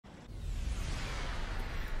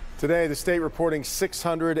Today, the state reporting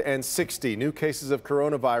 660 new cases of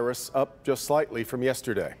coronavirus, up just slightly from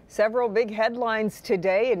yesterday. Several big headlines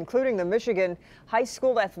today, including the Michigan High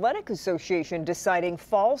School Athletic Association deciding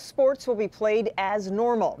fall sports will be played as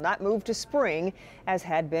normal, not moved to spring as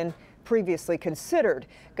had been previously considered.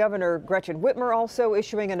 Governor Gretchen Whitmer also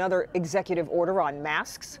issuing another executive order on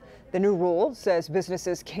masks. The new rule says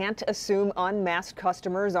businesses can't assume unmasked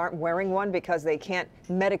customers aren't wearing one because they can't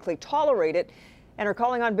medically tolerate it, and are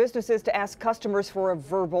calling on businesses to ask customers for a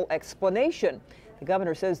verbal explanation. The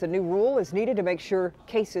governor says the new rule is needed to make sure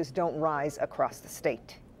cases don't rise across the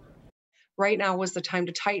state. Right now was the time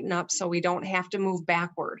to tighten up so we don't have to move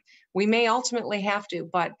backward. We may ultimately have to,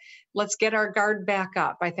 but let's get our guard back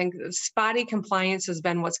up. I think spotty compliance has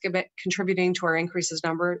been what's contributing to our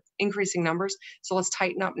increasing numbers. So let's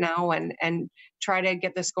tighten up now and try to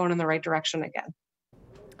get this going in the right direction again.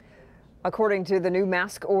 According to the new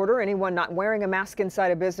mask order, anyone not wearing a mask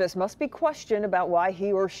inside a business must be questioned about why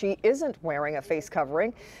he or she isn't wearing a face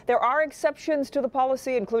covering. There are exceptions to the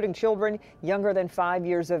policy, including children younger than 5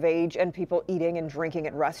 years of age and people eating and drinking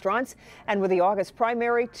at restaurants. And with the August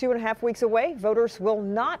primary 2.5 weeks away, voters will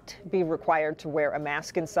not be required to wear a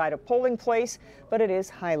mask inside a polling place, but it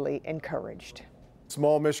is highly encouraged.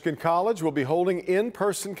 Small Michigan College will be holding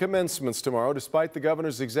in-person commencements tomorrow, despite the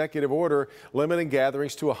governor's executive order limiting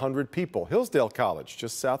gatherings to 100 people. Hillsdale College,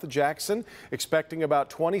 just south of Jackson, expecting about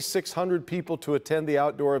 2,600 people to attend the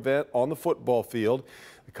outdoor event on the football field.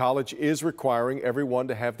 The college is requiring everyone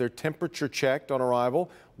to have their temperature checked on arrival,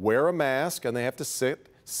 wear a mask, and they have to sit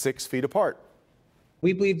 6 feet apart.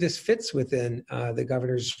 We believe this fits within the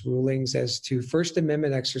governor's rulings as to First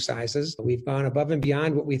Amendment exercises. We've gone above and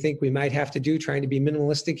beyond what we think we might have to do, trying to be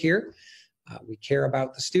minimalistic here. We care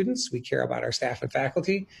about the students. We care about our staff and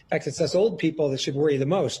faculty. In fact, it's us old people that should worry the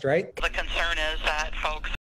most, right? The concern is that